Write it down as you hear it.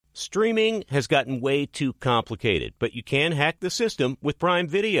Streaming has gotten way too complicated, but you can hack the system with Prime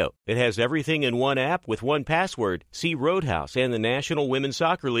Video. It has everything in one app with one password. See Roadhouse and the National Women's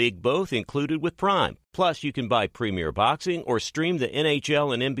Soccer League both included with Prime. Plus, you can buy Premier Boxing or stream the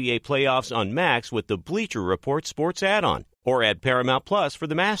NHL and NBA playoffs on Max with the Bleacher Report Sports add-on. Or add Paramount Plus for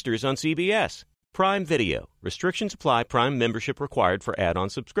the Masters on CBS. Prime Video. Restrictions apply. Prime membership required for add-on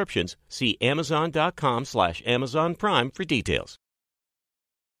subscriptions. See Amazon.com/Amazon Prime for details.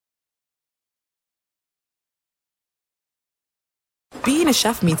 Being a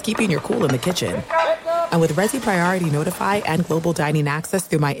chef means keeping your cool in the kitchen. And with Resi Priority Notify and Global Dining Access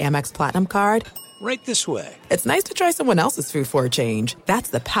through my Amex Platinum card, right this way. It's nice to try someone else's food for a change. That's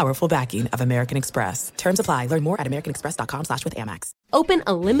the powerful backing of American Express. Terms apply. Learn more at americanexpress.com/withAmex. Open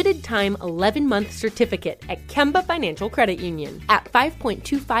a limited-time 11-month certificate at Kemba Financial Credit Union. At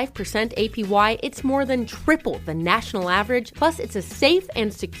 5.25% APY, it's more than triple the national average, plus it's a safe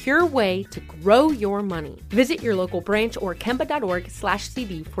and secure way to grow your money. Visit your local branch or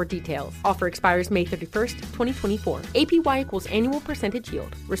kemba.org/cb for details. Offer expires May 31st, 2024. APY equals annual percentage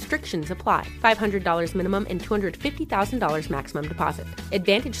yield. Restrictions apply. $500 minimum and $250,000 maximum deposit.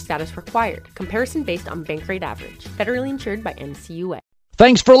 Advantage status required. Comparison based on bank rate average. Federally insured by NCUA.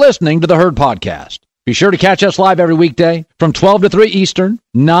 Thanks for listening to the Herd Podcast. Be sure to catch us live every weekday from 12 to 3 Eastern,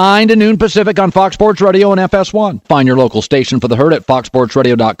 9 to noon Pacific on Fox Sports Radio and FS1. Find your local station for the Herd at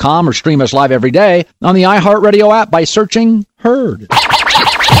foxsportsradio.com or stream us live every day on the iHeartRadio app by searching Herd. Now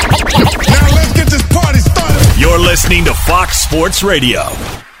let's get this party started. You're listening to Fox Sports Radio.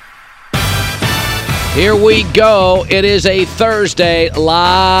 Here we go. It is a Thursday,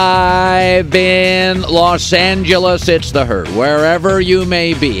 live in Los Angeles. It's the Herd. Wherever you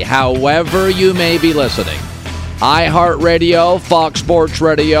may be, however you may be listening. iHeartRadio, Fox Sports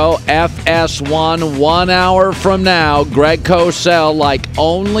Radio, FS1. 1 hour from now, Greg Cosell, like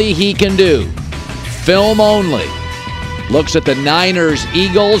only he can do, film only, looks at the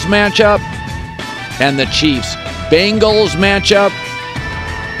Niners-Eagles matchup and the Chiefs-Bengals matchup.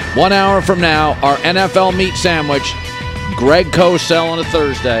 1 hour from now, our NFL meat sandwich, Greg Cosell on a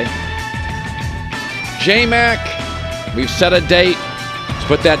Thursday. J-Mac, we've set a date. Let's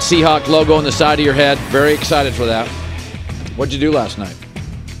put that Seahawk logo on the side of your head. Very excited for that. What'd you do last night?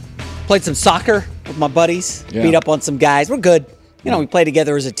 Played some soccer with my buddies. Yeah. Beat up on some guys. We're good. You know, we play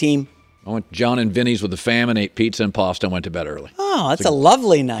together as a team. I went to John and Vinny's with the fam and ate pizza and pasta and went to bed early. Oh, that's a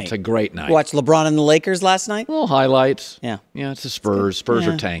lovely night. It's a great night. Watched LeBron and the Lakers last night? Little highlights. Yeah. Yeah, it's the Spurs. Spurs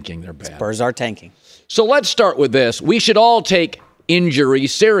are tanking. They're bad. Spurs are tanking. So let's start with this. We should all take injury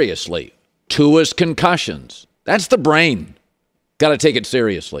seriously. Tua's concussions. That's the brain. Got to take it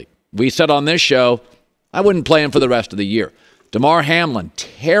seriously. We said on this show, I wouldn't play him for the rest of the year. Damar Hamlin,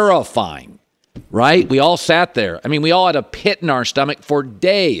 terrifying, right? We all sat there. I mean, we all had a pit in our stomach for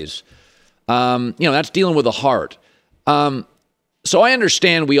days. That's dealing with the heart. So I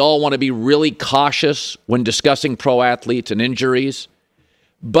understand we all want to be really cautious when discussing pro athletes and injuries.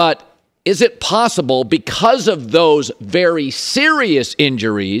 But is it possible, because of those very serious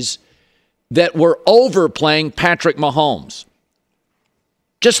injuries, that we're overplaying Patrick Mahomes?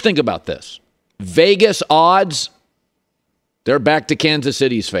 Just think about this. Vegas odds, they're back to Kansas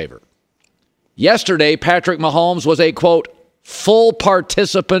City's favor. Yesterday, Patrick Mahomes was a, quote, full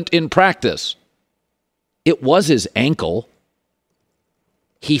participant in practice. It was his ankle.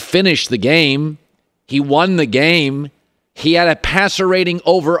 He finished the game. He won the game. He had a passer rating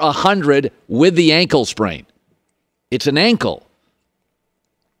over 100 with the ankle sprain. It's an ankle.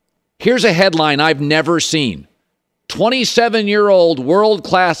 Here's a headline I've never seen. 27-year-old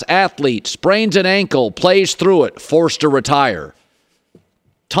world-class athlete sprains an ankle, plays through it, forced to retire.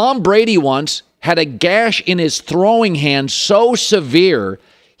 Tom Brady once had a gash in his throwing hand so severe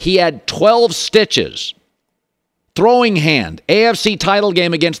he had 12 stitches. Throwing hand, AFC title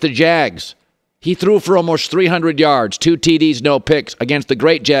game against the Jags. He threw for almost 300 yards, 2 TDs, no picks against the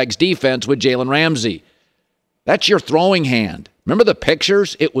great Jags defense with Jalen Ramsey. That's your throwing hand. Remember the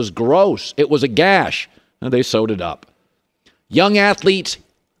pictures? It was gross. It was a gash. And they sewed it up. Young athletes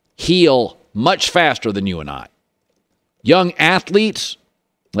heal much faster than you and I. Young athletes,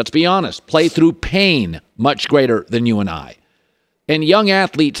 let's be honest, play through pain much greater than you and I. And young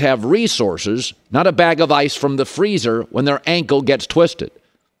athletes have resources, not a bag of ice from the freezer when their ankle gets twisted.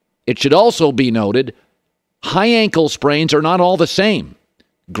 It should also be noted, high ankle sprains are not all the same.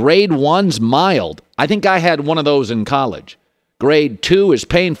 Grade 1's mild. I think I had one of those in college. Grade 2 is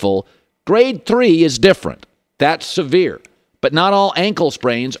painful. Grade 3 is different. That's severe. But not all ankle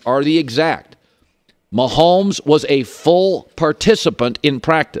sprains are the exact. Mahomes was a full participant in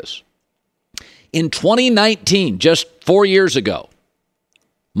practice. In 2019, just 4 years ago,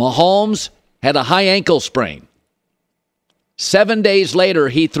 Mahomes had a high ankle sprain. 7 days later,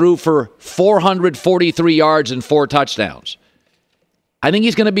 he threw for 443 yards and 4 touchdowns. I think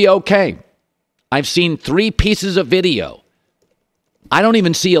he's going to be okay. I've seen 3 pieces of video. I don't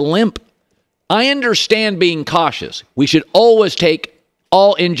even see a limp. I understand being cautious. We should always take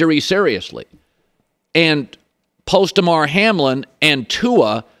all injuries seriously. And post-Damar Hamlin and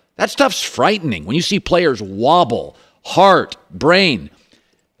Tua, that stuff's frightening. When you see players wobble, heart, brain.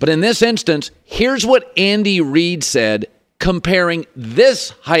 But in this instance, here's what Andy Reid said comparing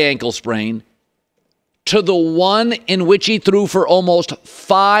this high ankle sprain to the one in which he threw for almost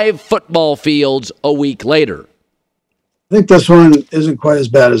 5 football fields a week later. I think this one isn't quite as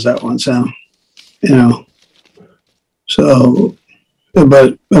bad as that one, Sam. So,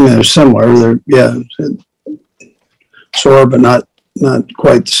 but I mean, they're similar. They're sore, but not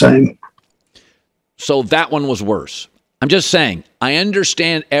quite the same. So that one was worse. I'm just saying, I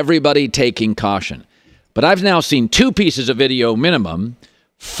understand everybody taking caution. But I've now seen 2 pieces of video minimum,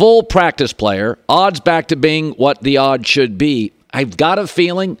 full practice player, odds back to being what the odds should be. I've got a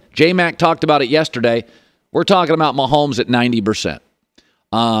feeling, J-Mac talked about it yesterday, we're talking about Mahomes at 90%.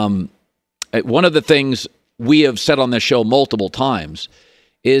 One of the things we have said on this show multiple times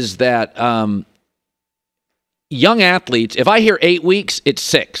is that young athletes, if I hear 8 weeks, it's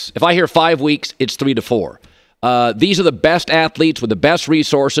 6. If I hear 5 weeks, it's 3 to 4. These are the best athletes with the best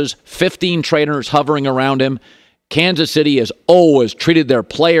resources, 15 trainers hovering around him. Kansas City has always treated their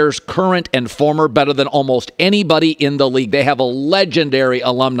players, current and former, better than almost anybody in the league. They have a legendary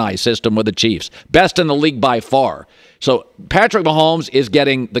alumni system with the Chiefs, best in the league by far. So Patrick Mahomes is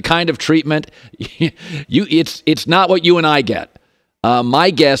getting the kind of treatment, it's not what you and I get.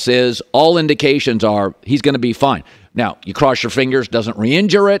 My guess is all indications are he's going to be fine. Now, you cross your fingers, doesn't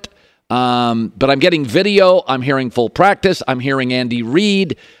re-injure it. But I'm getting video. I'm hearing full practice. I'm hearing Andy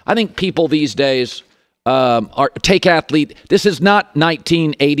Reid. I think people these days take athlete. This is not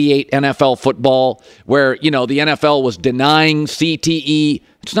 1988 NFL football where, the NFL was denying CTE.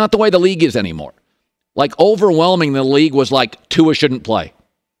 It's not the way the league is anymore. Like overwhelming the league was like Tua shouldn't play.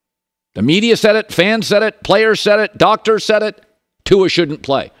 The media said it, fans said it, players said it, doctors said it. Tua shouldn't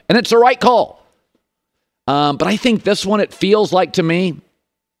play. And it's the right call. But I think this one, it feels like to me,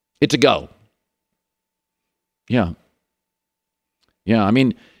 it's a go. Yeah. I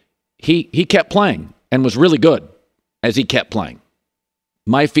mean, he kept playing and was really good as he kept playing.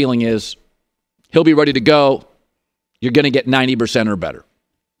 My feeling is he'll be ready to go. You're going to get 90% or better.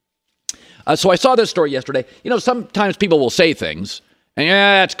 So I saw this story yesterday. Sometimes people will say things, and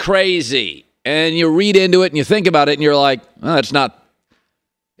that's crazy. And you read into it and you think about it, and you're like, well, it's not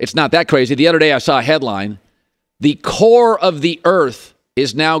that crazy. The other day I saw a headline, the core of the earth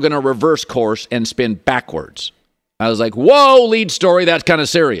is now going to reverse course and spin backwards. I was like, whoa, lead story, that's kind of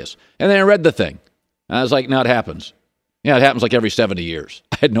serious. And then I read the thing. And I was like, no, it happens. Yeah, it happens like every 70 years.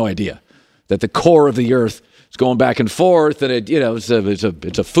 I had no idea that the core of the earth is going back and forth, and it's a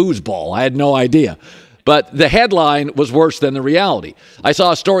foosball. I had no idea. But the headline was worse than the reality. I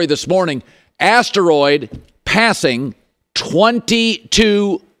saw a story this morning, asteroid passing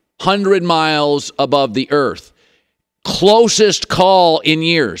 2,200 miles above the earth. Closest call in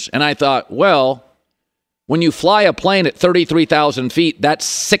years. And I thought, well, when you fly a plane at 33,000 feet, that's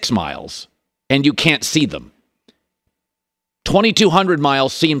 6 miles, and you can't see them. 2,200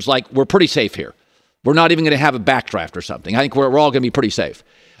 miles seems like we're pretty safe here. We're not even going to have a backdraft or something. I think we're all going to be pretty safe.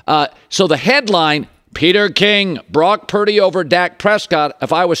 So the headline, Peter King, Brock Purdy over Dak Prescott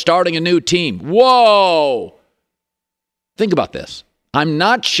if I was starting a new team. Whoa! Think about this. I'm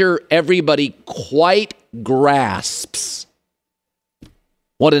not sure everybody quite grasps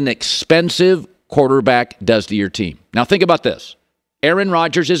what an expensive quarterback does to your team. Now think about this. Aaron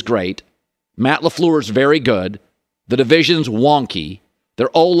Rodgers is great. Matt LaFleur is very good. The division's wonky. Their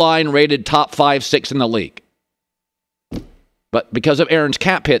O-line rated top 5, 6 in the league. But because of Aaron's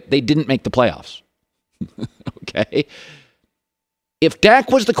cap hit, they didn't make the playoffs. Okay? If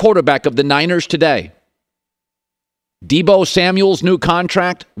Dak was the quarterback of the Niners today, Deebo Samuel's new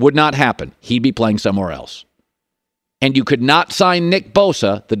contract would not happen. He'd be playing somewhere else. And you could not sign Nick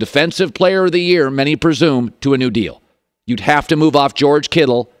Bosa, the defensive player of the year, many presume, to a new deal. You'd have to move off George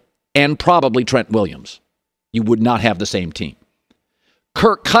Kittle and probably Trent Williams. You would not have the same team.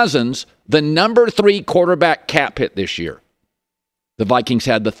 Kirk Cousins, the number 3 quarterback cap hit this year. The Vikings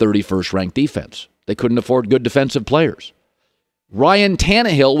had the 31st ranked defense. They couldn't afford good defensive players. Ryan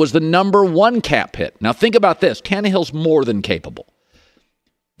Tannehill was the number 1 cap hit. Now think about this. Tannehill's more than capable.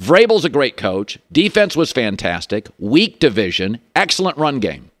 Vrabel's a great coach. Defense was fantastic. Weak division. Excellent run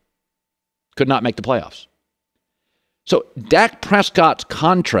game. Could not make the playoffs. So Dak Prescott's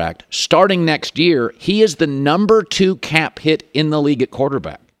contract starting next year, he is the number 2 cap hit in the league at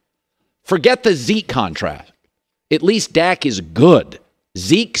quarterback. Forget the Zeke contract. At least Dak is good.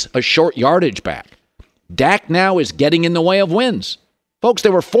 Zeke's a short yardage back. Dak now is getting in the way of wins. Folks, they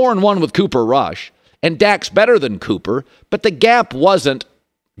were 4-1 with Cooper Rush, and Dak's better than Cooper, but the gap wasn't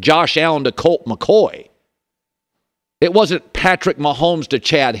Josh Allen to Colt McCoy. It wasn't Patrick Mahomes to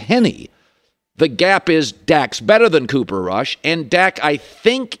Chad Henne. The gap is Dak's better than Cooper Rush, and Dak, I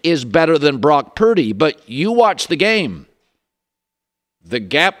think, is better than Brock Purdy, but you watch the game. The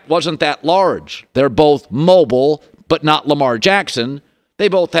gap wasn't that large. They're both mobile, but not Lamar Jackson. They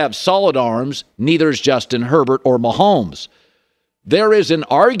both have solid arms. Neither's Justin Herbert or Mahomes. There is an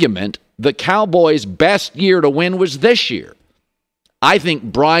argument the Cowboys' best year to win was this year. I think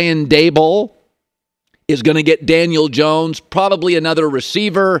Brian Daboll is going to get Daniel Jones, probably another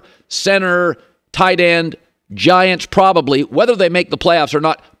receiver, center, tight end. Giants probably, whether they make the playoffs or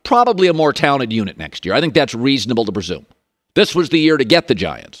not, probably a more talented unit next year. I think that's reasonable to presume. This was the year to get the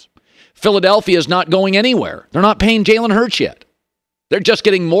Giants. Philadelphia is not going anywhere. They're not paying Jalen Hurts yet. They're just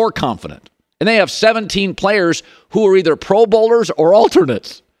getting more confident. And they have 17 players who are either Pro Bowlers or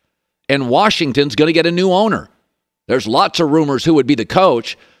alternates. And Washington's going to get a new owner. There's lots of rumors who would be the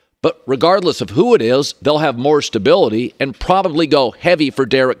coach, but regardless of who it is, they'll have more stability and probably go heavy for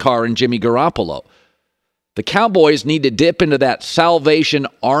Derek Carr and Jimmy Garoppolo. The Cowboys need to dip into that Salvation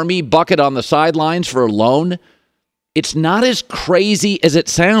Army bucket on the sidelines for a loan. It's not as crazy as it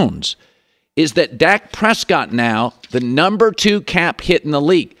sounds. Is that Dak Prescott now the number 2 cap hit in the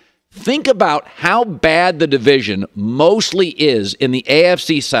league? Think about how bad the division mostly is in the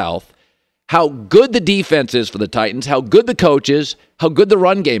AFC South, how good the defense is for the Titans, how good the coach is, how good the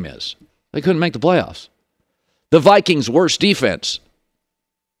run game is. They couldn't make the playoffs. The Vikings' worst defense.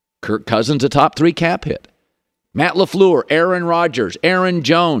 Kirk Cousins, a top 3 cap hit. Matt LaFleur, Aaron Rodgers, Aaron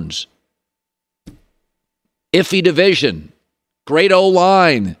Jones. Iffy division. Great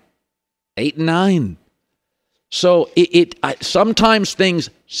O-line. 8-9. So sometimes things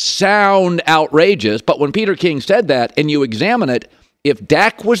sound outrageous, but when Peter King said that and you examine it, if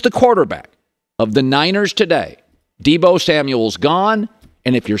Dak was the quarterback of the Niners today, Deebo Samuel's gone,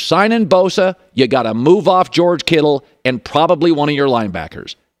 and if you're signing Bosa, you got to move off George Kittle and probably one of your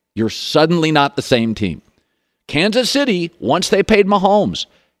linebackers. You're suddenly not the same team. Kansas City, once they paid Mahomes,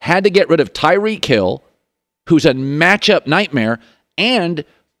 had to get rid of Tyreek Hill, who's a matchup nightmare, and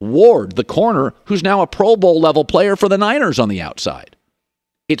Ward, the corner, who's now a Pro Bowl level player for the Niners on the outside.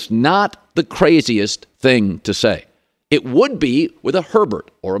 It's not the craziest thing to say. It would be with a Herbert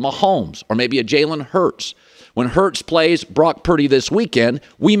or a Mahomes or maybe a Jalen Hurts. When Hurts plays Brock Purdy this weekend,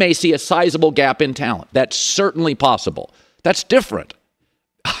 we may see a sizable gap in talent. That's certainly possible. That's different.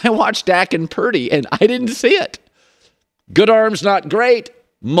 I watched Dak and Purdy, and I didn't see it. Good arms, not great.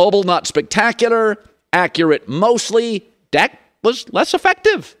 Mobile, not spectacular. Accurate, mostly. Dak was less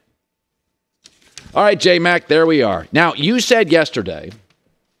effective. All right, J-Mac, there we are. Now, you said yesterday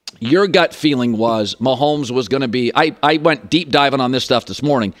your gut feeling was Mahomes was going to be, I went deep diving on this stuff this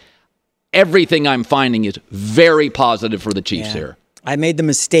morning. Everything I'm finding is very positive for the Chiefs here. I made the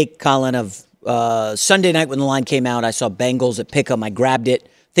mistake, Colin, of Sunday night when the line came out, I saw Bengals at Pick'em. I grabbed it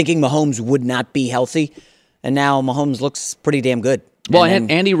thinking Mahomes would not be healthy, and now Mahomes looks pretty damn good. Well,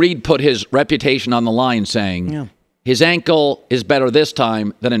 Andy Reid put his reputation on the line saying his ankle is better this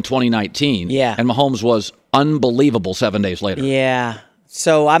time than in 2019. Yeah. And Mahomes was unbelievable 7 days later. Yeah.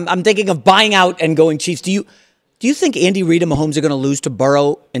 So I'm thinking of buying out and going Chiefs. Do you think Andy Reid and Mahomes are going to lose to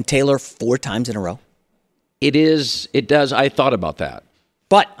Burrow and Taylor 4 times in a row? It does. I thought about that.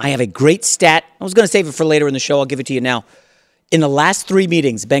 But I have a great stat. I was going to save it for later in the show. I'll give it to you now. In the last 3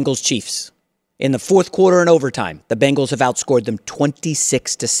 meetings, Bengals-Chiefs, in the fourth quarter and overtime, the Bengals have outscored them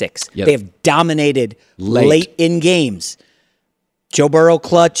 26-6. Yep. They have dominated late in games. Joe Burrow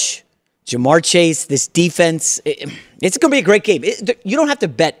clutch, Jamar Chase, this defense. It's going to be a great game. You don't have to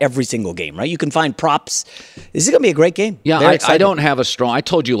bet every single game, right? You can find props. This is going to be a great game. Yeah, I don't have a strong... I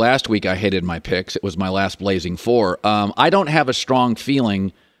told you last week I hated my picks. It was my last Blazing 4. I don't have a strong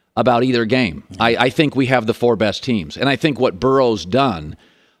feeling about either game. I think we have the 4 best teams. And I think what Burrow's done...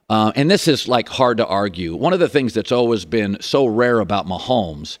 and this is like hard to argue. One of the things that's always been so rare about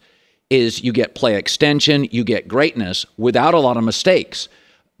Mahomes is you get play extension, you get greatness without a lot of mistakes.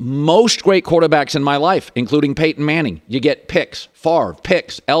 Most great quarterbacks in my life, including Peyton Manning, you get picks, Favre,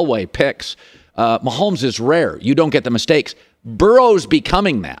 picks, Elway, picks. Mahomes is rare. You don't get the mistakes. Burrow's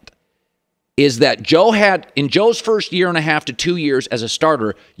becoming that. Is that Joe had, in Joe's first year and a half to 2 years as a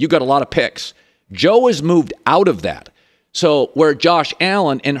starter, you got a lot of picks. Joe has moved out of that. So where Josh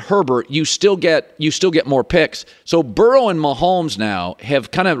Allen and Herbert, you still get more picks. So Burrow and Mahomes now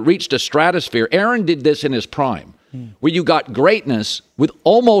have kind of reached a stratosphere. Aaron did this in his prime, where you got greatness with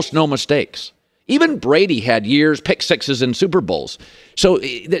almost no mistakes. Even Brady had years, pick sixes, and Super Bowls. So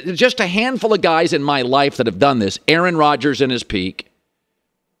just a handful of guys in my life that have done this. Aaron Rodgers in his peak,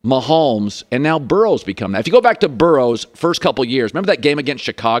 Mahomes, and now Burrow's become that. If you go back to Burrow's first couple years, remember that game against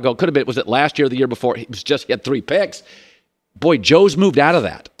Chicago? Could have been, was it last year or the year before? He had 3 picks. Boy, Joe's moved out of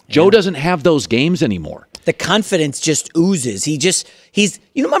that. Joe doesn't have those games anymore. The confidence just oozes. You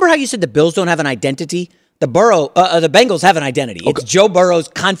remember how you said the Bills don't have an identity? The Bengals have an identity. It's Joe Burrow's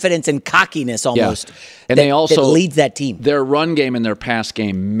confidence and cockiness almost. Yeah. And they also that leads that team. Their run game and their pass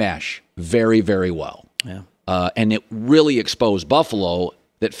game mesh very, very well. Yeah. And it really exposed Buffalo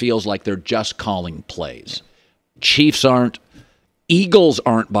that feels like they're just calling plays. Chiefs aren't. Eagles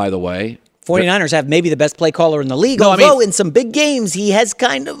aren't, by the way. 49ers have maybe the best play caller in the league, in some big games, he has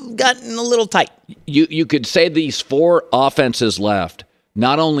kind of gotten a little tight. You could say these 4 offenses left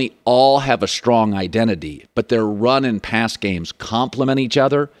not only all have a strong identity, but their run and pass games complement each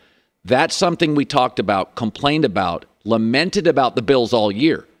other. That's something we talked about, complained about, lamented about the Bills all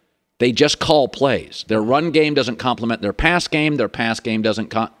year. They just call plays. Their run game doesn't complement their pass game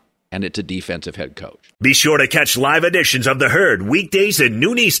doesn't and it's a defensive head coach. Be sure to catch live editions of The Herd weekdays at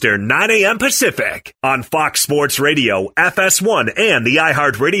noon Eastern, 9 a.m. Pacific on Fox Sports Radio, FS1, and the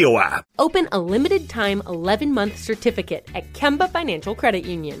iHeartRadio app. Open a limited-time 11-month certificate at Kemba Financial Credit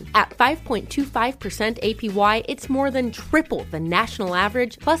Union. At 5.25% APY, it's more than triple the national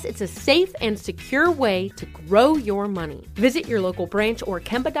average, plus it's a safe and secure way to grow your money. Visit your local branch or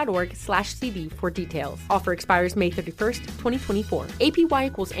kemba.org/CD for details. Offer expires May 31st, 2024. APY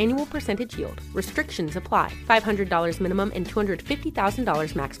equals annual percentage yield. Restrictions apply. $500 minimum and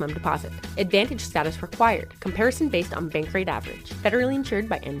 $250,000 maximum deposit. Advantage status required. Comparison based on bank rate average. Federally insured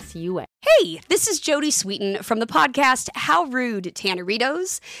by NCUA. Hey, this is Jody Sweeten from the podcast How Rude,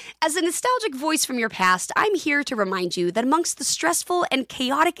 Tanneritos. As a nostalgic voice from your past, I'm here to remind you that amongst the stressful and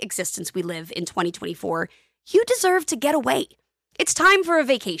chaotic existence we live in 2024, you deserve to get away. It's time for a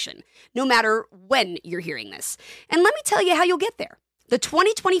vacation, no matter when you're hearing this. And let me tell you how you'll get there. The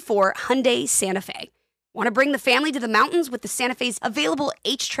 2024 Hyundai Santa Fe. Want to bring the family to the mountains with the Santa Fe's available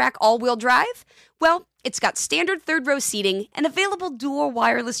H-Track all-wheel drive? Well, it's got standard third-row seating and available dual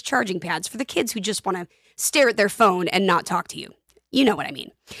wireless charging pads for the kids who just want to stare at their phone and not talk to you. You know what I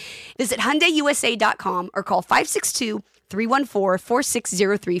mean. Visit HyundaiUSA.com or call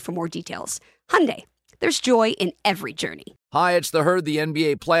 562-314-4603 for more details. Hyundai, there's joy in every journey. Hi, it's The Herd. The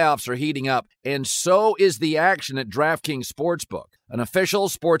NBA playoffs are heating up, and so is the action at DraftKings Sportsbook, an official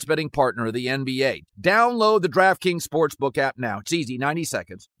sports betting partner of the NBA. Download the DraftKings Sportsbook app now. It's easy, 90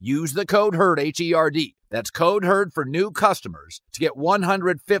 seconds. Use the code HERD, H-E-R-D. That's code HERD for new customers to get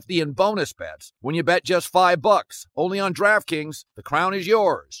 $150 in bonus bets when you bet just $5. Only on DraftKings. The crown is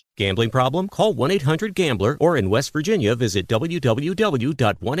yours. Gambling problem? Call 1-800-GAMBLER or in West Virginia, visit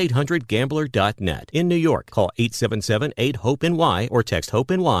www.1800gambler.net. In New York, call 877-8-HOPE-NY or text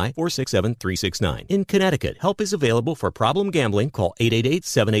HOPE-NY 467-369. In Connecticut, help is available for problem gambling. Call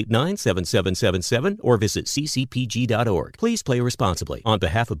 888-789-7777 or visit ccpg.org. Please play responsibly. On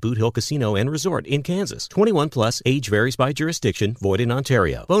behalf of Boot Hill Casino and Resort in Kansas, 21 plus, age varies by jurisdiction, void in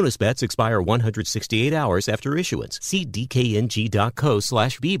Ontario. Bonus bets expire 168 hours after issuance. See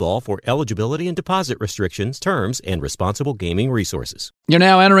dkng.co/bball for eligibility and deposit restrictions, terms, and responsible gaming resources. You're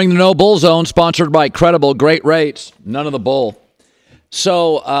now entering the No Bull Zone, sponsored by Credible. Great rates, none of the bull.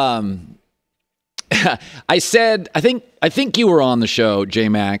 So, I said, I think you were on the show,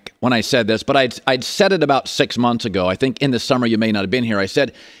 J-Mac, when I said this, but I'd said it about 6 months ago. I think in the summer you may not have been here. I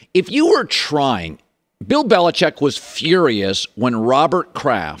said, if you were trying, Bill Belichick was furious when Robert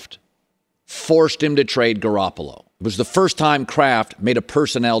Kraft forced him to trade Garoppolo. It was the first time Kraft made a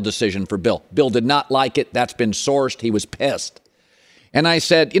personnel decision for Bill. Bill did not like it. That's been sourced. He was pissed. And I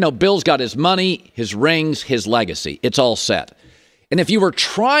said, Bill's got his money, his rings, his legacy. It's all set. And if you were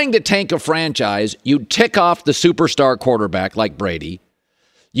trying to tank a franchise, you'd tick off the superstar quarterback like Brady.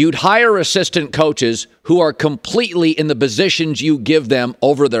 You'd hire assistant coaches who are completely in the positions you give them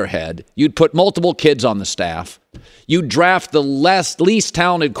over their head. You'd put multiple kids on the staff. You'd draft the least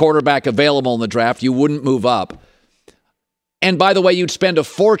talented quarterback available in the draft. You wouldn't move up. And by the way, you'd spend a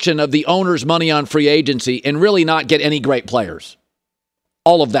fortune of the owner's money on free agency and really not get any great players.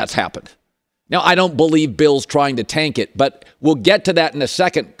 All of that's happened. Now, I don't believe Bill's trying to tank it, but we'll get to that in a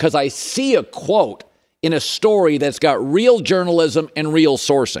second because I see a quote in a story that's got real journalism and real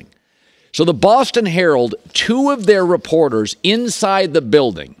sourcing. So the Boston Herald, 2 of their reporters inside the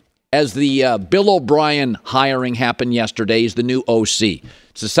building as the Bill O'Brien hiring happened yesterday. He's the new OC.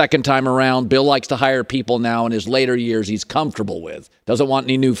 It's the second time around. Bill likes to hire people now in his later years he's comfortable with. Doesn't want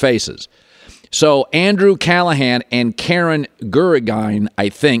any new faces. So Andrew Callahan and Karen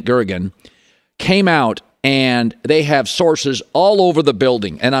Gurrigan, came out, and they have sources all over the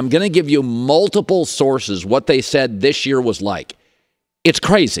building. And I'm going to give you multiple sources what they said this year was like. It's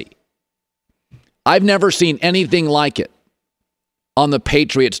crazy. I've never seen anything like it on the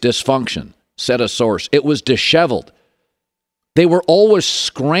Patriots' dysfunction, said a source. It was disheveled. They were always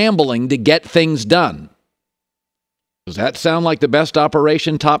scrambling to get things done. Does that sound like the best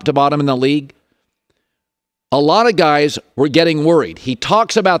operation top to bottom in the league? A lot of guys were getting worried. He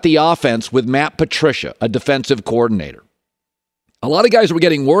talks about the offense with Matt Patricia, a defensive coordinator. A lot of guys were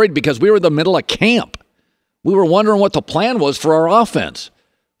getting worried because we were in the middle of camp. We were wondering what the plan was for our offense.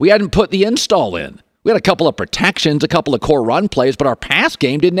 We hadn't put the install in. We had a couple of protections, a couple of core run plays, but our pass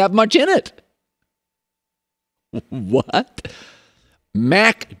game didn't have much in it. What?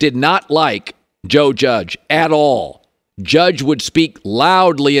 Mac did not like Joe Judge at all. Judge would speak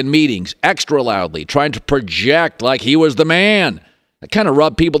loudly in meetings, extra loudly, trying to project like he was the man. That kind of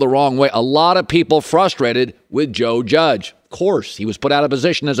rubbed people the wrong way. A lot of people frustrated with Joe Judge. Of course, he was put out of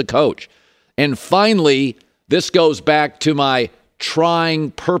position as a coach. And finally, this goes back to my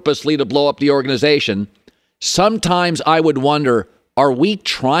trying purposely to blow up the organization. Sometimes I would wonder, are we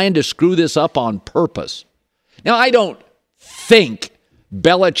trying to screw this up on purpose? Now, I don't think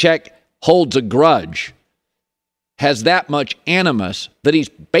Belichick holds a grudge, has that much animus that he's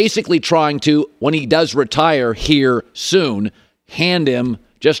basically trying to, when he does retire here soon, hand him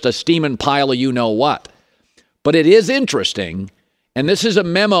just a steaming pile of you-know-what. But it is interesting, and this is a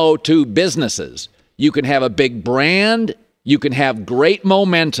memo to businesses. You can have a big brand, you can have great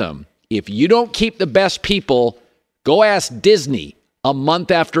momentum. If you don't keep the best people, go ask Disney a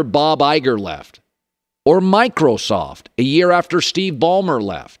month after Bob Iger left, or Microsoft a year after Steve Ballmer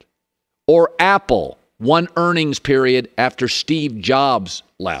left, or Apple one earnings period after Steve Jobs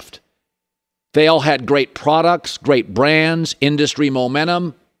left. They all had great products, great brands, industry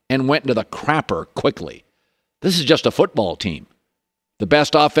momentum, and went into the crapper quickly. This is just a football team. The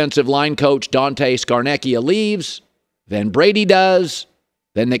best offensive line coach, Dante Scarnecchia, leaves. Then Brady does.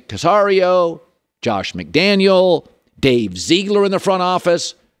 Then Nick Casario, Josh McDaniel, Dave Ziegler in the front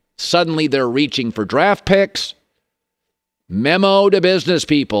office. Suddenly they're reaching for draft picks. Memo to business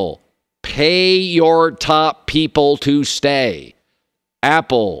people. Pay your top people to stay.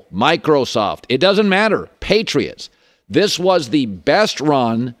 Apple, Microsoft, it doesn't matter. Patriots. This was the best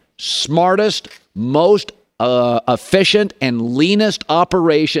run, smartest, most efficient, and leanest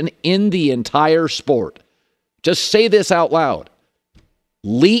operation in the entire sport. Just say this out loud.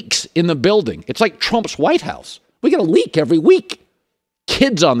 Leaks in the building. It's like Trump's White House. We get a leak every week.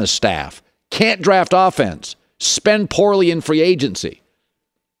 Kids on the staff. Can't draft offense. Spend poorly in free agency.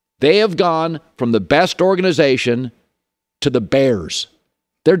 They have gone from the best organization to the Bears.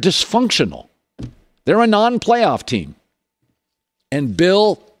 They're dysfunctional. They're a non-playoff team. And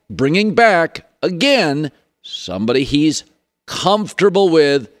Bill bringing back, again, somebody he's comfortable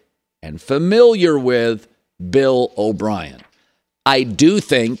with and familiar with, Bill O'Brien. I do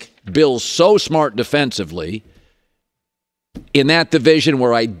think Bill's so smart defensively in that division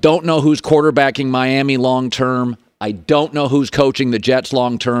where I don't know who's quarterbacking Miami long-term. I don't know who's coaching the Jets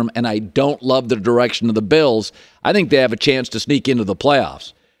long-term, and I don't love the direction of the Bills. I think they have a chance to sneak into the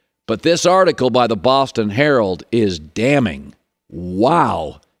playoffs. But this article by the Boston Herald is damning.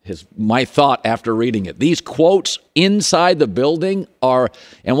 Wow, is my thought after reading it. These quotes inside the building are,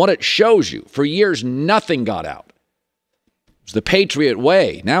 and what it shows you, for years, nothing got out. It's the Patriot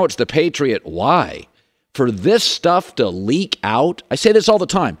way. Now it's the Patriot why. For this stuff to leak out, I say this all the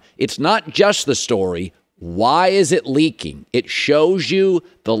time, it's not just the story. Why is it leaking? It shows you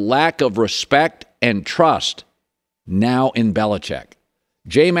the lack of respect and trust now in Belichick.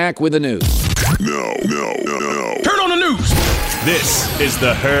 J-Mac with the news. No. Turn on the news. This is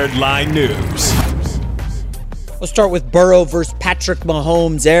the Herd Line News. We'll start with Burrow versus Patrick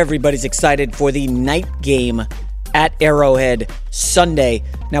Mahomes. Everybody's excited for the night game at Arrowhead Sunday.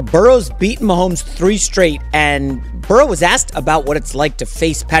 Now, Burrow's beaten Mahomes 3 straight, and Burrow was asked about what it's like to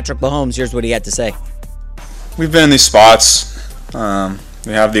face Patrick Mahomes. Here's what he had to say. We've been in these spots.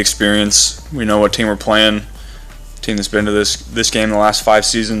 We have the experience. We know what team we're playing. Team that's been to this game the last 5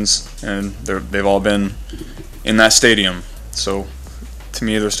 seasons, and they've all been in that stadium. So, to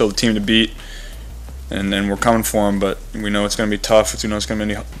me, they're still the team to beat, and we're coming for them. But we know it's going to be tough. We know it's going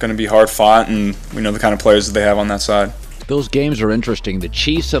to be hard fought, and we know the kind of players that they have on that side. Those games are interesting. The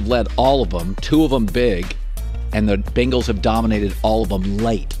Chiefs have led all of them, 2 of them big, and the Bengals have dominated all of them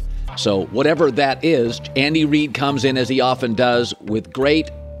late. So whatever that is, Andy Reid comes in, as he often does, with great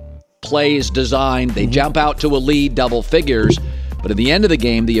plays designed. They jump out to a lead, double figures. But at the end of the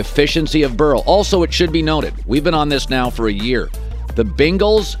game, the efficiency of Burrow. Also, it should be noted, we've been on this now for a year. The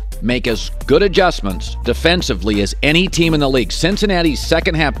Bengals make as good adjustments defensively as any team in the league. Cincinnati's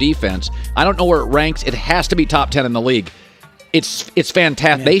second-half defense, I don't know where it ranks. It has to be top 10 in the league. It's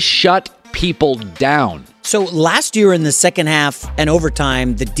fantastic. Yeah. They shut people down. So last year in the second half and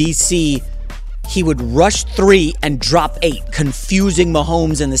overtime, the DC, he would rush 3 and drop 8, confusing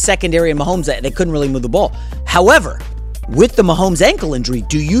Mahomes in the secondary, and Mahomes, they couldn't really move the ball. However, with the Mahomes ankle injury,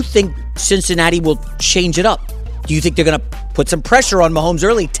 do you think Cincinnati will change it up? Do you think they're going to put some pressure on Mahomes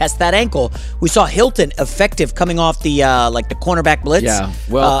early, test that ankle? We saw Hilton effective coming off the the cornerback blitz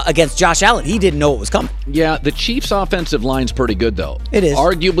against Josh Allen. He didn't know it was coming. Yeah, the Chiefs' offensive line's pretty good, though. It is.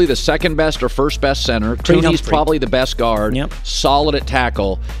 Arguably the second best or first best center. Tooney's probably the best guard. Yep. Solid at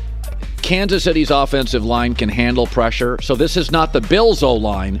tackle. Kansas City's offensive line can handle pressure. So this is not the Bills'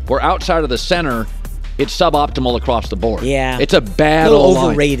 O-line, where outside of the center, it's suboptimal across the board. Yeah. It's a bad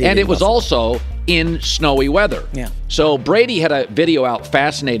O-line. Overrated. And it was also in snowy weather. Yeah. So Brady had a video out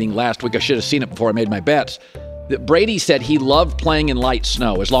fascinating last week. I should have seen it before I made my bets. Brady said he loved playing in light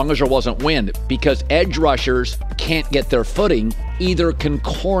snow as long as there wasn't wind because edge rushers can't get their footing, either can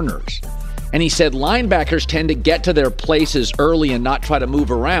corners. And he said linebackers tend to get to their places early and not try to move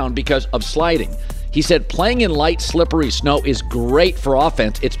around because of sliding. He said playing in light, slippery snow is great for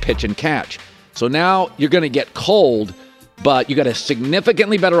offense. It's pitch and catch. So now you're going to get cold, but you got a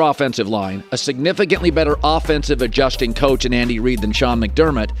significantly better offensive line, a significantly better offensive adjusting coach in Andy Reid than Sean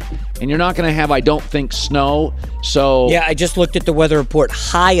McDermott, and you're not going to have, I don't think, snow. So yeah, I just looked at the weather report.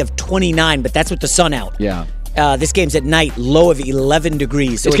 High of 29, but that's with the sun out. Yeah. This game's at night, low of 11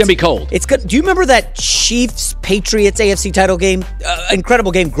 degrees. So it's going to be cold. It's good. Do you remember that Chiefs-Patriots AFC title game?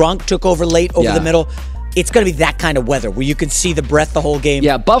 Incredible game. Gronk took over late over the middle. It's going to be that kind of weather where you can see the breath the whole game.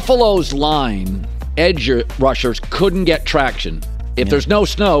 Yeah, Buffalo's line, edge rushers couldn't get traction. If there's no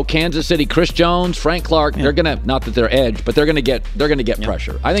snow, Kansas City, Chris Jones, Frank Clark, they're going to, not that they're edge, but they're going to get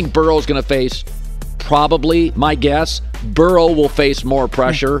pressure. I think Burrow's going to face, probably, my guess, Burrow will face more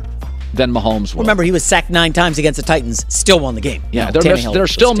pressure than Mahomes will. Remember, he was sacked 9 times against the Titans, still won the game. Yeah, they're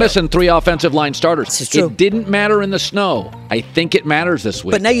still missing 3 offensive line starters. This is true. It didn't matter in the snow. I think it matters this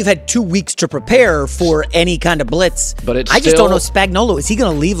week. But now you've had 2 weeks to prepare for any kind of blitz. But I just don't know, Spagnuolo, is he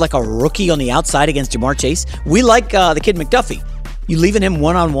going to leave like a rookie on the outside against Jamar Chase? We like the kid McDuffie. You leaving him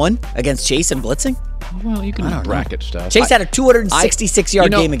one-on-one against Chase and blitzing? Well, you can bracket stuff. Chase had a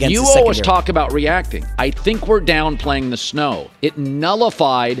 266-yard game against the secondary. You always talk about reacting. I think we're downplaying the snow. It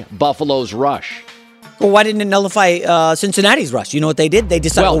nullified Buffalo's rush. Well, why didn't it nullify Cincinnati's rush? You know what they did? They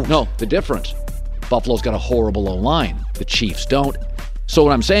decided... No, the difference. Buffalo's got a horrible O-line. The Chiefs don't. So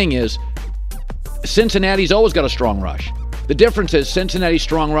what I'm saying is Cincinnati's always got a strong rush. The difference is Cincinnati's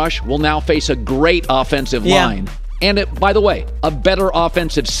strong rush will now face a great offensive line. And, by the way, a better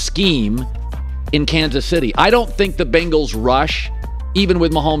offensive scheme in Kansas City. I don't think the Bengals rush, even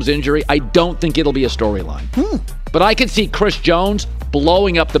with Mahomes' injury, I don't think it'll be a storyline. But I could see Chris Jones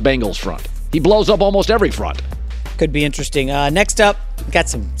blowing up the Bengals front. He blows up almost every front. Could be interesting. Next up, got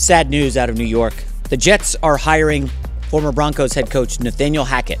some sad news out of New York. The Jets are hiring former Broncos head coach Nathaniel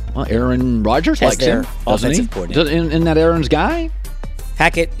Hackett. Well, Aaron Rodgers likes him, doesn't he? Isn't that Aaron's guy?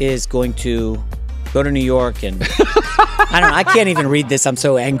 Hackett is going to go to New York and... I don't know. I can't even read this. I'm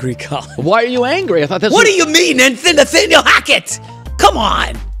so angry, Colin. Why are you angry? I thought that's... What do you mean, Nathaniel Hackett? Come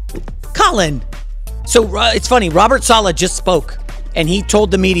on. Colin. So it's funny. Robert Saleh just spoke, and he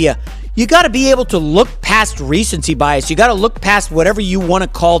told the media, you got to be able to look past recency bias. You got to look past whatever you want to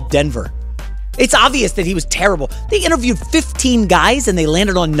call Denver. It's obvious that he was terrible. They interviewed 15 guys, and they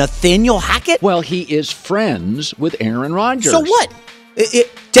landed on Nathaniel Hackett? Well, he is friends with Aaron Rodgers. So what?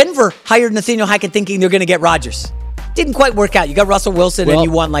 Denver hired Nathaniel Hackett thinking they're going to get Rodgers. Didn't quite work out. You got Russell Wilson and you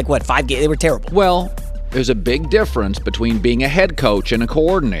won 5 games. They were terrible. Well, there's a big difference between being a head coach and a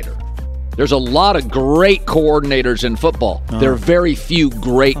coordinator. There's a lot of great coordinators in football. There are very few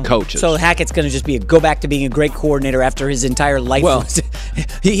great coaches. So Hackett's going to just go back to being a great coordinator after his entire life. Well,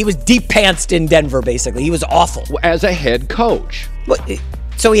 he was deep-pantsed in Denver, basically. He was awful. As a head coach.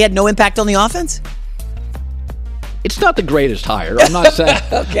 So he had no impact on the offense? It's not the greatest hire. I'm not saying.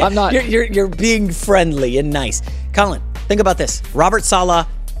 Okay. I'm not. You're being friendly and nice. Colin, think about this. Robert Saleh,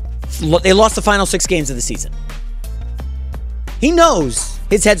 they lost the final 6 games of the season. He knows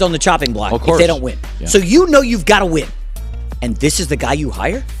his head's on the chopping block if they don't win. Yeah. So you know you've got to win. And this is the guy you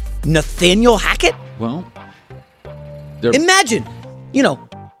hire? Nathaniel Hackett? Well, imagine,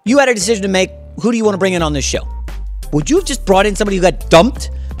 you had a decision to make. Who do you want to bring in on this show? Would you have just brought in somebody who got dumped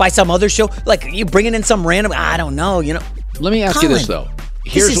by some other show. Like, you bringing in some random, I don't know, Let me ask you this, though.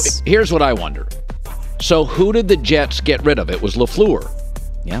 Here's what I wonder. So who did the Jets get rid of? It was LaFleur.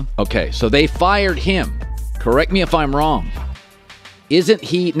 Yeah. Okay, so they fired him. Correct me if I'm wrong. Isn't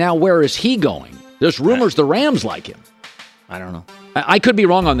he, now where is he going? There's rumors the Rams like him. I don't know. I could be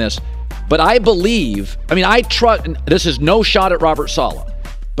wrong on this, but I believe, I trust, this is no shot at Robert Saleh,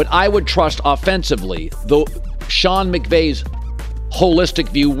 but I would trust offensively Sean McVay's holistic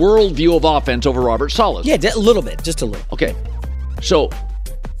worldview of offense over Robert Saleh's. Yeah, a little bit, just a little. Okay, so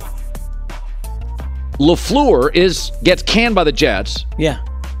LaFleur gets canned by the Jets. Yeah.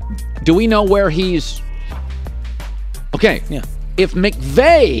 Do we know where he's? Okay. Yeah. If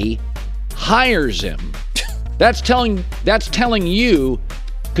McVay hires him, that's telling you,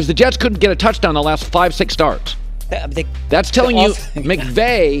 because the Jets couldn't get a touchdown the last 5-6 starts. That's telling you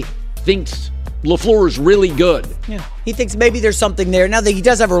McVay thinks LaFleur is really good. Yeah. He thinks maybe there's something there. Now that he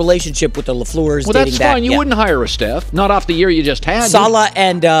does have a relationship with the LaFleurs. Well, that's fine. You wouldn't hire a Steph, not off the year you just had. Saleh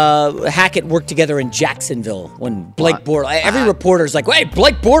and Hackett worked together in Jacksonville when Blake Bortles. Every reporter's like, "Hey,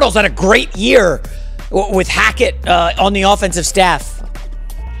 Blake Bortles had a great year with Hackett on the offensive staff."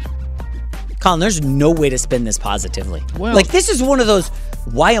 Colin, there's no way to spin this positively. Well, this is one of those,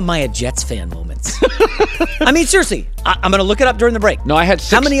 why am I a Jets fan moments? I mean, seriously, I'm going to look it up during the break. No, I had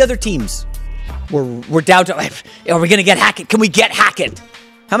 6. How many other teams were down to, are we going to get Hackett? Can we get Hackett?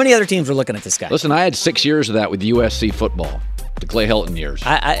 How many other teams were looking at this guy? Listen, I had 6 years of that with USC football, the Clay Helton years.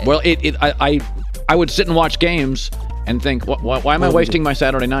 I would sit and watch games and think, why am I wasting my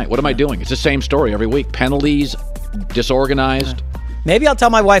Saturday night? What am I doing? It's the same story every week. Penalties, disorganized. Maybe I'll tell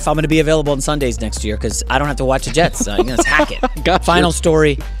my wife I'm going to be available on Sundays next year because I don't have to watch the Jets. It's Hackett. Gotcha. Final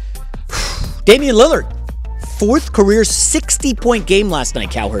story. Damian Lillard, 4th career 60-point game last night,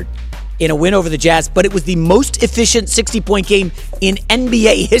 Cowherd, in a win over the Jazz, but it was the most efficient 60-point game in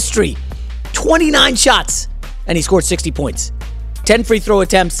NBA history. 29 shots, and he scored 60 points. 10 free throw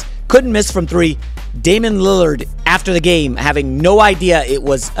attempts, couldn't miss from 3. Damian Lillard, after the game, having no idea it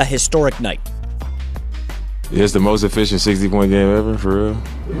was a historic night. It's the most efficient 60-point game ever, for real.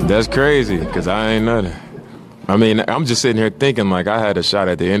 That's crazy, because I ain't nothing. I mean, I'm just sitting here thinking like I had a shot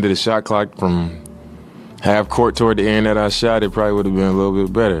at the end of the shot clock from half court toward the end that I shot. It probably would have been a little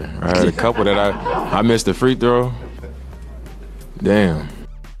bit better. I had a couple that I missed the free throw. Damn.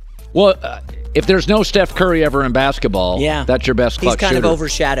 Well, if there's no Steph Curry ever in basketball, that's your best clutch shooter. He's kind of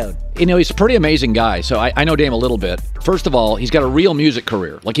overshadowed. He's a pretty amazing guy, so I know Dame a little bit. First of all, he's got a real music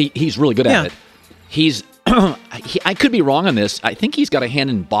career. Like, he's really good at it. He's I could be wrong on this. I think he's got a hand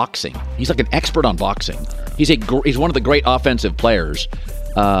in boxing. He's like an expert on boxing. He's one of the great offensive players.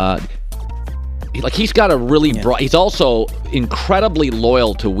 He's got a really broad. He's also incredibly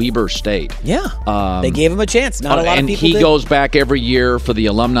loyal to Weber State. Yeah, they gave him a chance. Not a lot of people did. And he did. Goes back every year for the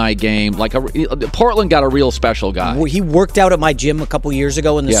alumni game. Portland got a real special guy. He worked out at my gym a couple years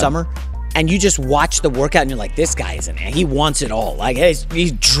ago in the summer. And you just watch the workout, and you're like, this guy he wants it all. Like,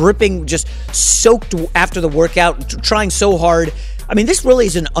 he's dripping, just soaked after the workout, trying so hard. I mean, this really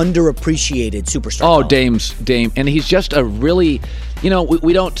is an underappreciated superstar. Oh, Dame. And he's just a really,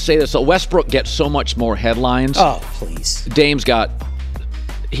 we don't say this. So Westbrook gets so much more headlines. Oh, please.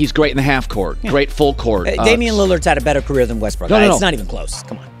 He's great in the half court, great full court. Damian Lillard's had a better career than Westbrook. No. It's not even close.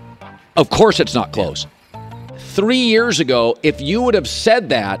 Come on. Of course it's not close. 3 years ago, if you would have said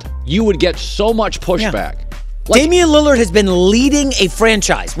that, you would get so much pushback. Damian Lillard has been leading a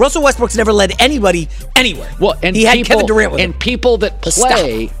franchise. Russell Westbrook's never led anybody anywhere. Well, and he had Kevin Durant with him. And people that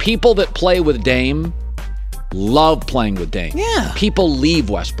play with Dame love playing with Dame. Yeah. People leave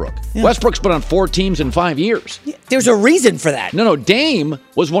Westbrook. Yeah. Westbrook's been on 4 teams in 5 years. Yeah, there's a reason for that. No, Dame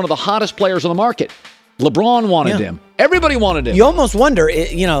was one of the hottest players on the market. LeBron wanted him. Everybody wanted him. You almost wonder,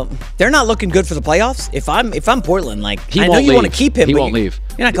 they're not looking good for the playoffs. If I'm Portland, I know you want to keep him. He won't leave.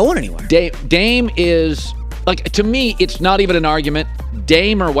 You're not going anywhere. Dame is, to me, it's not even an argument.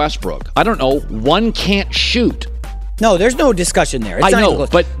 Dame or Westbrook. I don't know. One can't shoot. No, there's no discussion there. It's I not know, even close.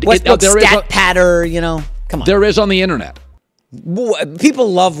 but Westbrook's stat patter, come on. There is on the internet.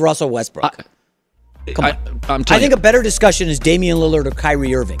 People love Russell Westbrook. Come on. I think a better discussion is Damian Lillard or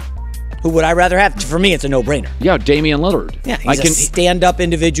Kyrie Irving. Who would I rather have? For me, it's a no-brainer. Yeah, Damian Lillard. Yeah, he's a stand-up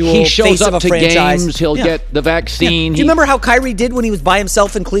individual. He shows face up of a to franchise. games. He'll get the vaccine. Yeah. Do you remember how Kyrie did when he was by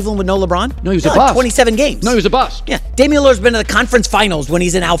himself in Cleveland with no LeBron? No, he was a bust. 27 games. No, he was a bust. Yeah, Damian Lillard's been to the conference finals when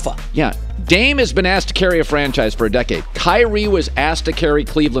he's in alpha. Yeah, Dame has been asked to carry a franchise for a decade. Kyrie was asked to carry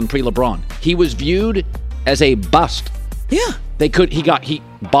Cleveland pre-LeBron. He was viewed as a bust. Yeah.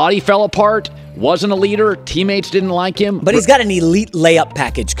 Body fell apart, wasn't a leader, teammates didn't like him. But he's got an elite layup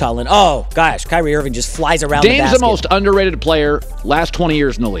package, Colin. Oh, gosh, Kyrie Irving just flies around the basket. Dame's the most underrated player last 20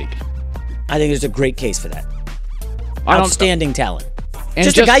 years in the league. I think there's a great case for that. Outstanding talent. And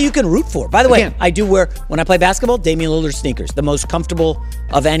just a guy you can root for. By the way, I do wear, when I play basketball, Damian Lillard sneakers. The most comfortable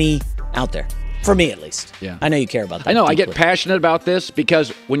of any out there. For me, at least. Yeah. I know you care about that. I know. deeply. I get passionate about this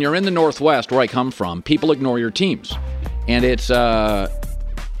because when you're in the Northwest, where I come from, people ignore your teams. And it's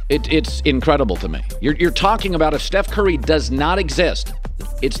incredible to me. You're talking about if Steph Curry does not exist,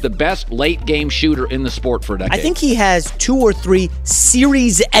 it's the best late-game shooter in the sport for a decade. I think he has 2 or 3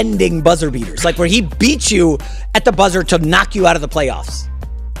 series-ending buzzer beaters, like where he beats you at the buzzer to knock you out of the playoffs.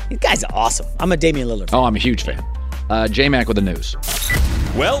 These guys are awesome. I'm a Damian Lillard fan. Oh, I'm a huge fan. J-Mac with the news.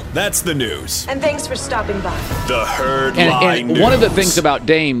 Well, that's the news. And thanks for stopping by. The Herd Line And News. one of the things about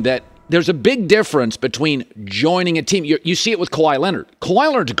Dame that there's a big difference between joining a team. You see it with Kawhi Leonard.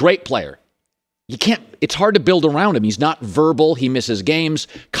 Kawhi Leonard's a great player. It's hard to build around him. He's not verbal. He misses games.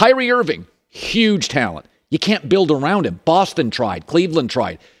 Kyrie Irving, huge talent. You can't build around him. Boston tried. Cleveland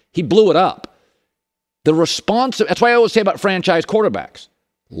tried. He blew it up. That's why I always say about franchise quarterbacks.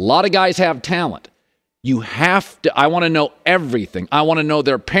 A lot of guys have talent. You have to, I want to know everything. I want to know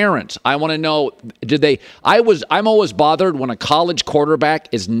their parents. I want to know, I'm always bothered when a college quarterback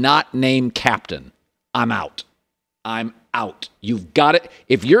is not named captain. I'm out. You've got it.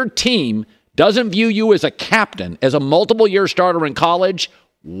 If your team doesn't view you as a captain, as a multiple-year starter in college,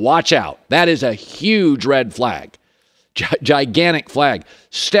 watch out. That is a huge red flag. Gigantic flag.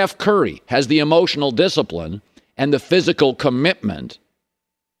 Steph Curry has the emotional discipline and the physical commitment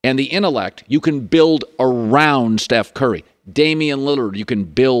and the intellect. You can build around Steph Curry. Damian Lillard, you can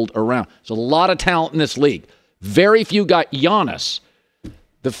build around. There's a lot of talent in this league. Very few got Giannis.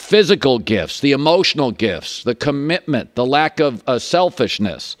 The physical gifts, the emotional gifts, the commitment, the lack of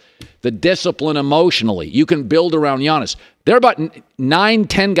selfishness, the discipline emotionally. You can build around Giannis. There are about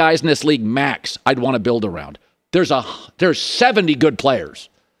 9-10 guys in this league max I'd want to build around. There's 70 good players.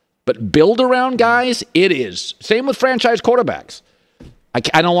 But build around guys, it is. Same with franchise quarterbacks.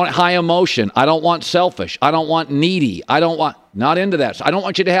 I don't want high emotion. I don't want selfish. I don't want needy. Not into that. So I don't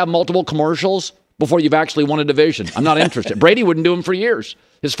want you to have multiple commercials before you've actually won a division. I'm not interested. Brady wouldn't do them for years.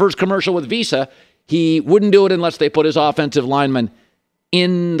 His first commercial with Visa, he wouldn't do it unless they put his offensive lineman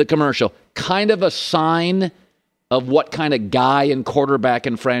in the commercial. Kind of a sign of what kind of guy and quarterback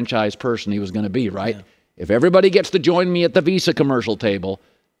and franchise person he was going to be, right? Yeah. If everybody gets to join me at the Visa commercial table,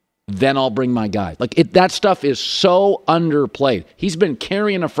 then I'll bring my guy. That stuff is so underplayed. He's been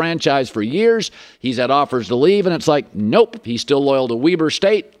carrying a franchise for years. He's had offers to leave, and it's like, nope, he's still loyal to Weber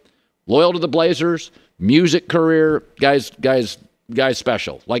State, loyal to the Blazers, music career, guys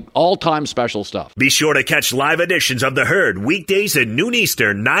special, like all-time special stuff. Be sure to catch live editions of The Herd weekdays at noon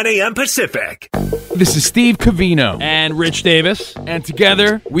Eastern, 9 a.m. Pacific. This is Steve Covino and Rich Davis, and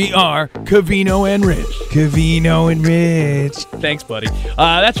together we are Covino and Rich. Covino and Rich. Thanks, buddy.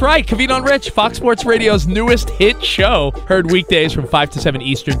 That's right, Covino and Rich, Fox Sports Radio's newest hit show. Heard weekdays from 5 to 7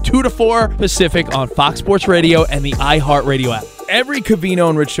 Eastern, 2 to 4 Pacific on Fox Sports Radio and the iHeartRadio app. Every Covino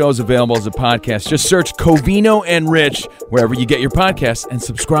and Rich show is available as a podcast. Just search Covino and Rich wherever you get your podcasts and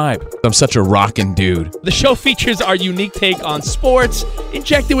subscribe. I'm such a rockin' dude. The show features our unique take on sports,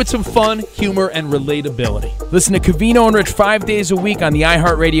 injected with some fun, humor, and relatability. Listen to Covino and Rich 5 days a week on the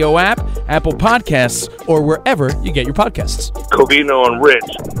iHeartRadio app, Apple Podcasts, or wherever you get your podcasts. Covino and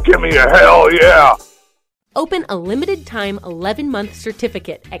Rich, give me a hell yeah! Open a limited-time 11-month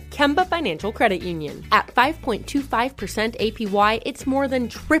certificate at Kemba Financial Credit Union. At 5.25% APY, it's more than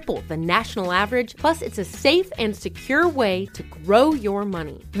triple the national average, plus it's a safe and secure way to grow your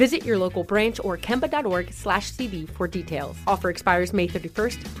money. Visit your local branch or kemba.org/cb for details. Offer expires May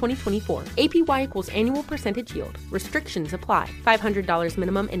 31st, 2024. APY equals annual percentage yield. Restrictions apply. $500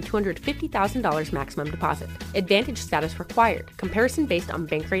 minimum and $250,000 maximum deposit. Advantage status required. Comparison based on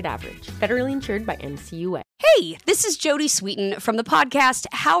bank rate average. Federally insured by NCUA. Hey, this is Jody Sweeten from the podcast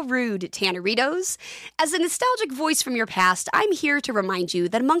How Rude, Tanneritos. As a nostalgic voice from your past, I'm here to remind you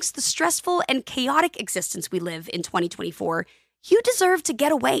that amongst the stressful and chaotic existence we live in 2024, you deserve to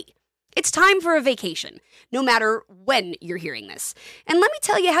get away. It's time for a vacation, no matter when you're hearing this. And let me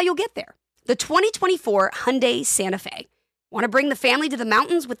tell you how you'll get there. The 2024 Hyundai Santa Fe. Want to bring the family to the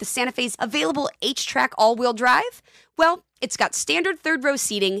mountains with the Santa Fe's available H-Track all-wheel drive? Well, it's got standard third-row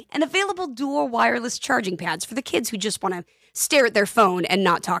seating and available dual wireless charging pads for the kids who just want to stare at their phone and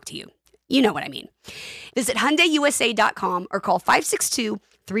not talk to you. You know what I mean. Visit HyundaiUSA.com or call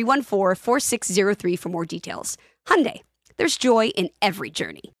 562-314-4603 for more details. Hyundai, there's joy in every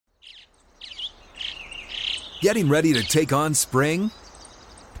journey. Getting ready to take on spring?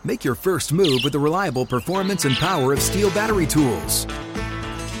 Make your first move with the reliable performance and power of Steel battery tools.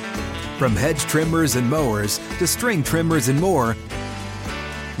 From hedge trimmers and mowers to string trimmers and more,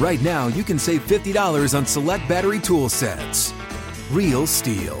 right now you can save $50 on select battery tool sets. Real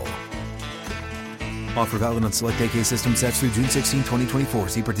Steel. Offer valid on select AK system sets through June 16, 2024.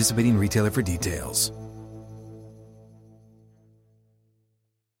 See participating retailer for details.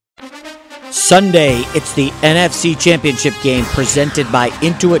 Sunday, it's the NFC Championship game presented by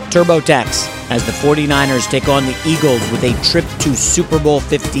Intuit TurboTax as the 49ers take on the Eagles with a trip to Super Bowl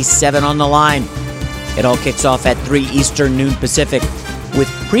 57 on the line. It all kicks off at 3 Eastern, noon Pacific, with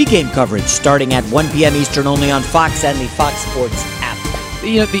pregame coverage starting at 1 p.m. Eastern only on Fox and the Fox Sports app.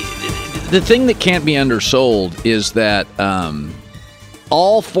 You know, the thing that can't be undersold is that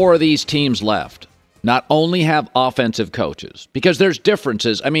all 4 of these teams left not only have offensive coaches, because there's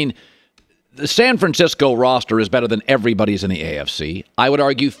differences. I mean, the San Francisco roster is better than everybody's in the AFC. I would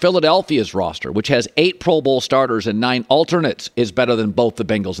argue Philadelphia's roster, which has 8 Pro Bowl starters and 9 alternates, is better than both the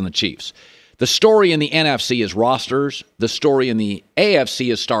Bengals and the Chiefs. The story in the NFC is rosters. The story in the AFC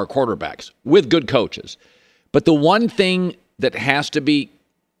is star quarterbacks with good coaches. But the one thing that has to be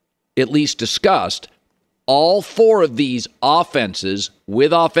at least discussed, all 4 of these offenses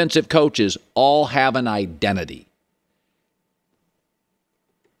with offensive coaches all have an identity.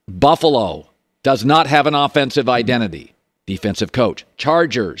 Buffalo does not have an offensive identity. Defensive coach.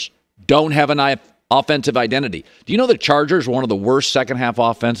 Chargers don't have an offensive identity. Do you know the Chargers were one of the worst second-half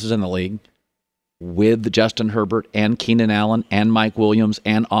offenses in the league? With Justin Herbert and Keenan Allen and Mike Williams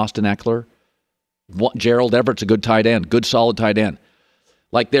and Austin Eckler. Gerald Everett's a good tight end. Good, solid tight end.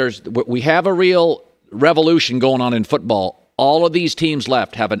 Like we have a real revolution going on in football. All of these teams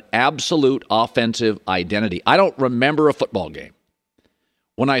left have an absolute offensive identity. I don't remember a football game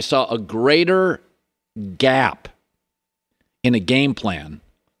when I saw a greater gap in a game plan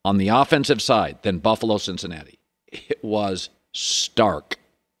on the offensive side than Buffalo-Cincinnati. It was stark.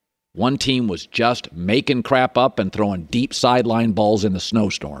 One team was just making crap up and throwing deep sideline balls in the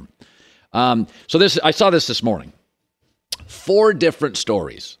snowstorm. I saw this morning. 4 different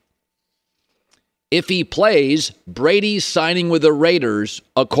stories. If he plays, Brady's signing with the Raiders,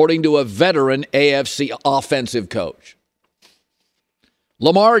 according to a veteran AFC offensive coach.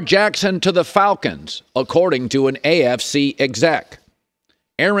 Lamar Jackson to the Falcons, according to an AFC exec.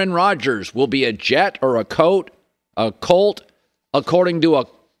 Aaron Rodgers will be a Jet or a Colt, according to a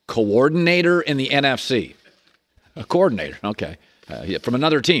coordinator in the NFC. A coordinator, okay, from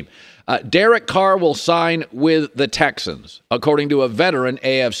another team. Derek Carr will sign with the Texans, according to a veteran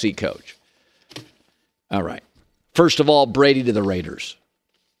AFC coach. All right. First of all, Brady to the Raiders.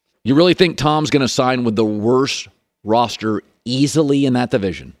 You really think Tom's going to sign with the worst roster easily in that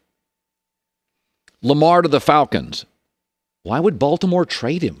division? Lamar to the Falcons. Why would Baltimore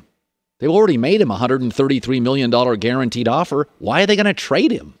trade him? They've already made him a $133 million guaranteed offer. Why are they going to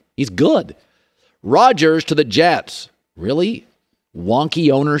trade him? He's good. Rodgers to the Jets. Really?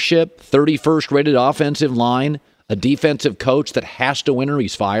 Wonky ownership, 31st rated offensive line, a defensive coach that has to win or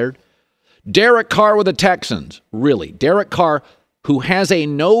he's fired. Derek Carr with the Texans. Really? Derek Carr, who has a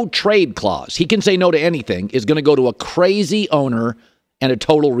no-trade clause, he can say no to anything, is going to go to a crazy owner and a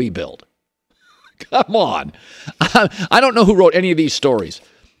total rebuild. Come on. I don't know who wrote any of these stories,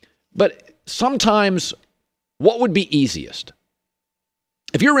 but sometimes what would be easiest?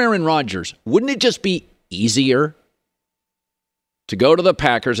 If you're Aaron Rodgers, wouldn't it just be easier to go to the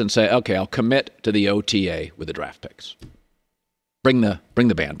Packers and say, okay, I'll commit to the OTA with the draft picks. Bring the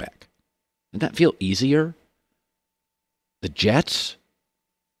band back. Doesn't that feel easier? The Jets?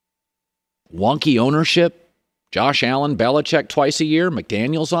 Wonky ownership? Josh Allen, Belichick twice a year?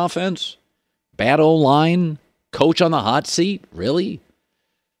 McDaniels offense? Bad O-line? Coach on the hot seat? Really?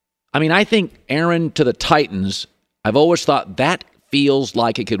 I mean, I think Aaron to the Titans, I've always thought that feels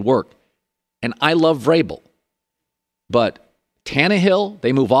like it could work. And I love Vrabel. But Tannehill,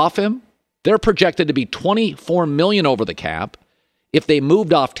 they move off him. They're projected to be $24 million over the cap. If they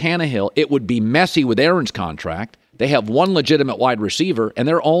moved off Tannehill, it would be messy with Aaron's contract. They have one legitimate wide receiver, and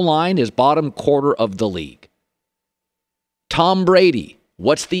their O-line is bottom quarter of the league. Tom Brady,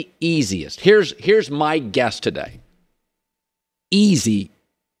 what's the easiest? Here's my guess today. Easy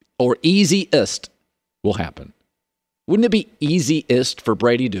or easiest will happen. Wouldn't it be easiest for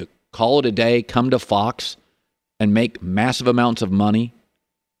Brady to call it a day, come to Fox, and make massive amounts of money?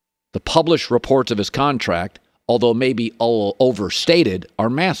 The published reports of his contract, although maybe all overstated, are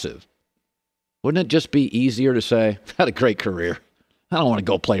massive. Wouldn't it just be easier to say, I've had a great career. I don't want to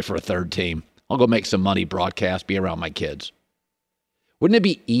go play for a third team. I'll go make some money, broadcast, be around my kids. Wouldn't it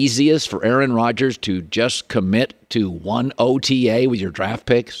be easiest for Aaron Rodgers to just commit to one OTA with your draft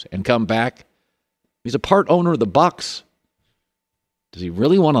picks and come back? He's a part owner of the Bucs. Does he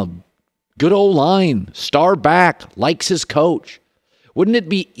really want a good old line? Star back, likes his coach. Wouldn't it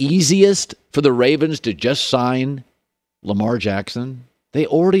be easiest for the Ravens to just sign Lamar Jackson? They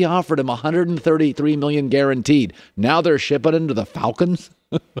already offered him $133 million guaranteed. Now they're shipping him to the Falcons?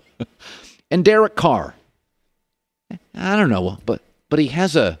 And Derek Carr. I don't know, but he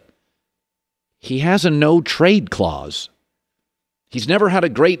has a no trade clause. He's never had a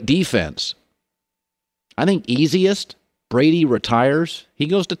great defense. I think easiest, Brady retires. He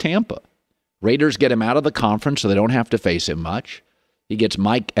goes to Tampa. Raiders get him out of the conference so they don't have to face him much. He gets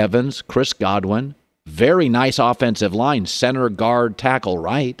Mike Evans, Chris Godwin. Very nice offensive line, center, guard, tackle,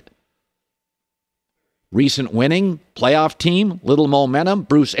 right. Recent winning, playoff team, little momentum.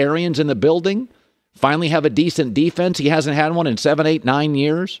 Bruce Arians in the building. Finally have a decent defense. He hasn't had one in 7, 8, 9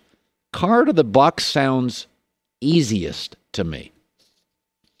 years. Carr to the Bucs sounds easiest to me.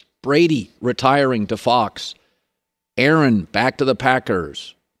 Brady retiring to Fox. Aaron back to the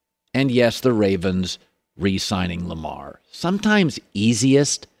Packers. And yes, the Ravens re-signing Lamar. Sometimes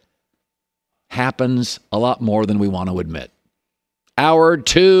easiest happens a lot more than we want to admit. Hour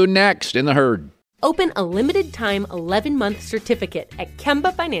 2 next in the Herd. Open a limited-time 11-month certificate at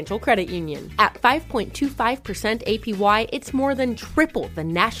Kemba Financial Credit Union. At 5.25% APY, it's more than triple the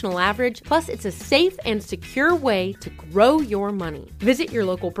national average, plus it's a safe and secure way to grow your money. Visit your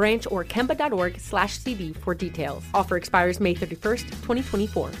local branch or kemba.org/cb for details. Offer expires May 31st,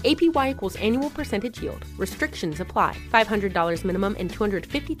 2024. APY equals annual percentage yield. Restrictions apply. $500 minimum and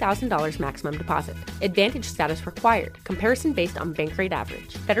 $250,000 maximum deposit. Advantage status required. Comparison based on bank rate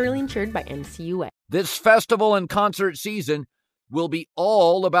average. Federally insured by NCUA. This festival and concert season will be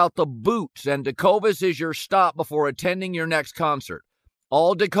all about the boots, and Tecovas is your stop before attending your next concert.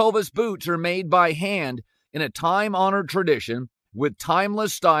 All Tecovas boots are made by hand in a time-honored tradition with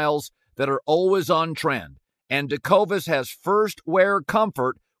timeless styles that are always on trend. And Tecovas has first wear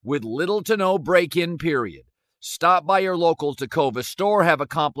comfort with little to no break-in period. Stop by your local Tecovas store, have a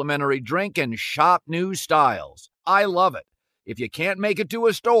complimentary drink, and shop new styles. I love it. If you can't make it to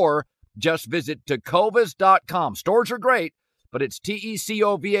a store, just visit tecovas.com. Stores are great, but it's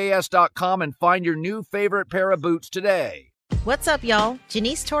TECOVAS.com and find your new favorite pair of boots today. What's up, y'all?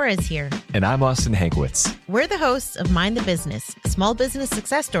 Janice Torres here. And I'm Austin Hankwitz. We're the hosts of Mind the Business, Small Business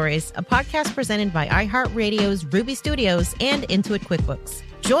Success Stories, a podcast presented by iHeartRadio's Ruby Studios and Intuit QuickBooks.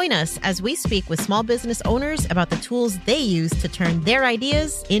 Join us as we speak with small business owners about the tools they use to turn their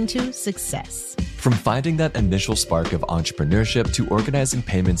ideas into success. From finding that initial spark of entrepreneurship to organizing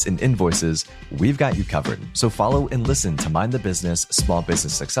payments and invoices, we've got you covered. So follow and listen to Mind the Business, Small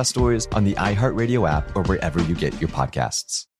Business Success Stories on the iHeartRadio app or wherever you get your podcasts.